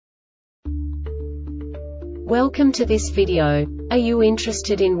Welcome to this video. Are you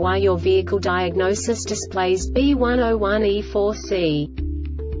interested in why your vehicle diagnosis displays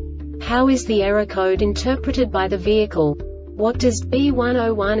B101E-4C? How is the error code interpreted by the vehicle? What does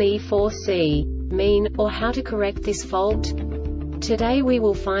B101E-4C mean, or how to correct this fault? Today we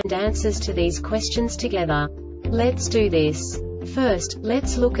will find answers to these questions together. Let's do this. First,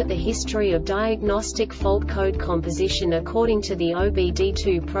 let's look at the history of diagnostic fault code composition according to the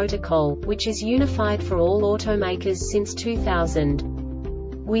OBD2 protocol, which is unified for all automakers since 2000.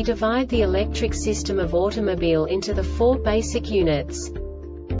 We divide the electric system of automobile into the four basic units: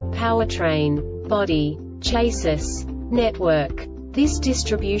 powertrain, body, chassis, network. This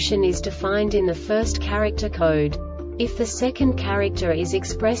distribution is defined in the first character code. If the second character is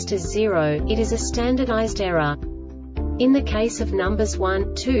expressed as 0, it is a standardized error. In the case of numbers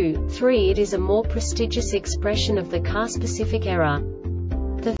 1, 2, 3, it is a more prestigious expression of the car-specific error.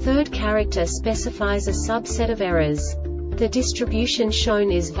 The third character specifies a subset of errors. The distribution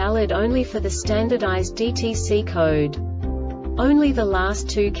shown is valid only for the standardized DTC code. Only the last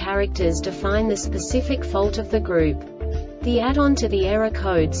two characters define the specific fault of the group. The add-on to the error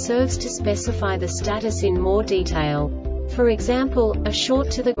code serves to specify the status in more detail. For example, a short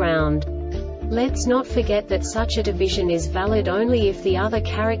to the ground. Let's not forget that such a division is valid only if the other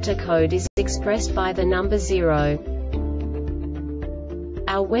character code is expressed by the number 0.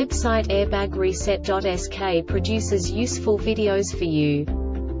 Our website airbagreset.sk produces useful videos for you.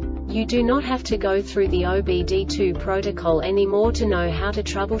 You do not have to go through the OBD2 protocol anymore to know how to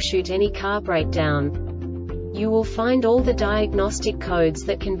troubleshoot any car breakdown. You will find all the diagnostic codes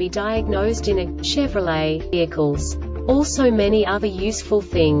that can be diagnosed in a Chevrolet vehicles. Also many other useful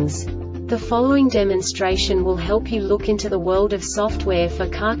things. The following demonstration will help you look into the world of software for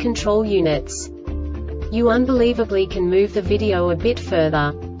car control units. You unbelievably can move the video a bit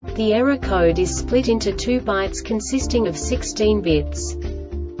further. The error code is split into 2 bytes consisting of 16 bits.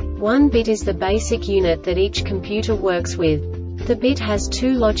 1 bit is the basic unit that each computer works with. The bit has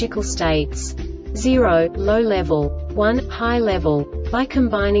 2 logical states: 0, low level, 1, high level. By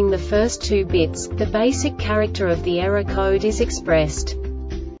combining the first 2 bits, the basic character of the error code is expressed.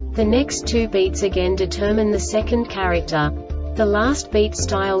 The next 2 beats again determine the second character. The last beat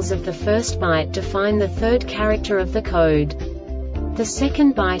styles of the first byte define the third character of the code. The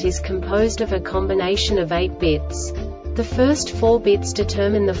second byte is composed of a combination of 8 bits. The first 4 bits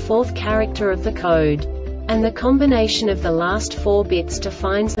determine the fourth character of the code. And the combination of the last 4 bits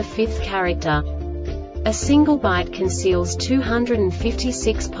defines the fifth character. A single byte conceals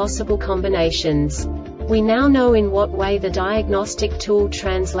 256 possible combinations. We now know in what way the diagnostic tool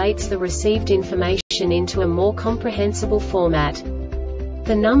translates the received information into a more comprehensible format.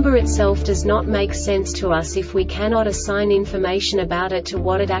 The number itself does not make sense to us if we cannot assign information about it to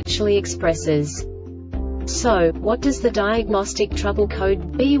what it actually expresses. So, what does the Diagnostic Trouble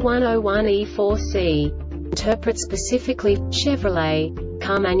Code B101E-4C interpret specifically for Chevrolet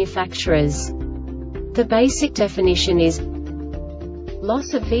car manufacturers? The basic definition is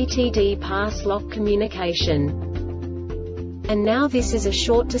loss of VTD pass lock communication. And now this is a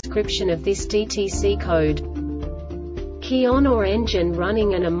short description of this DTC code. Key on or engine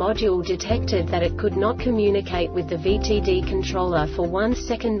running and a module detected that it could not communicate with the VTD controller for 1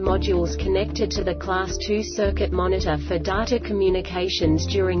 second. Modules connected to the Class 2 circuit monitor for data communications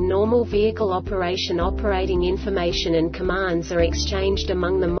during normal vehicle operation. Operating information and commands are exchanged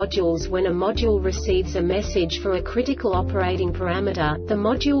among the modules. When a module receives a message for a critical operating parameter, the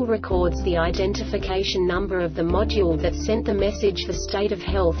module records the identification number of the module that sent the message for state of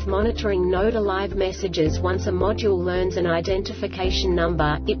health monitoring. Node alive messages. Once a module learns an identification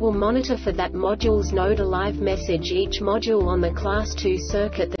number, it will monitor for that module's node alive message. Each module on the Class 2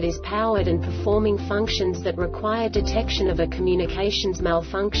 circuit that is powered and performing functions that require detection of a communications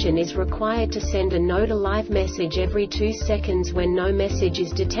malfunction is required to send a node alive message every 2 seconds. When no message is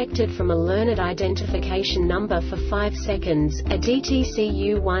detected from a learned identification number for 5 seconds, a DTC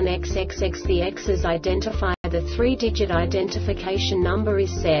U1xxx, the X's identify the 3-digit identification number is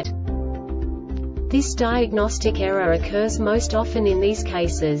set. This diagnostic error occurs most often in these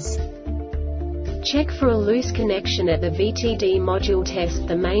cases: check for a loose connection at the VTD module. Test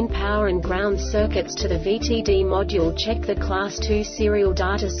the main power and ground circuits to the VTD module. Check the Class 2 serial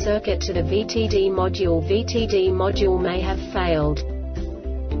data circuit to the VTD module. VTD module may have failed.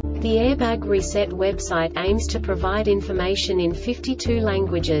 The Airbag Reset website aims to provide information in 52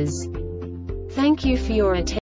 languages. Thank you for your attention.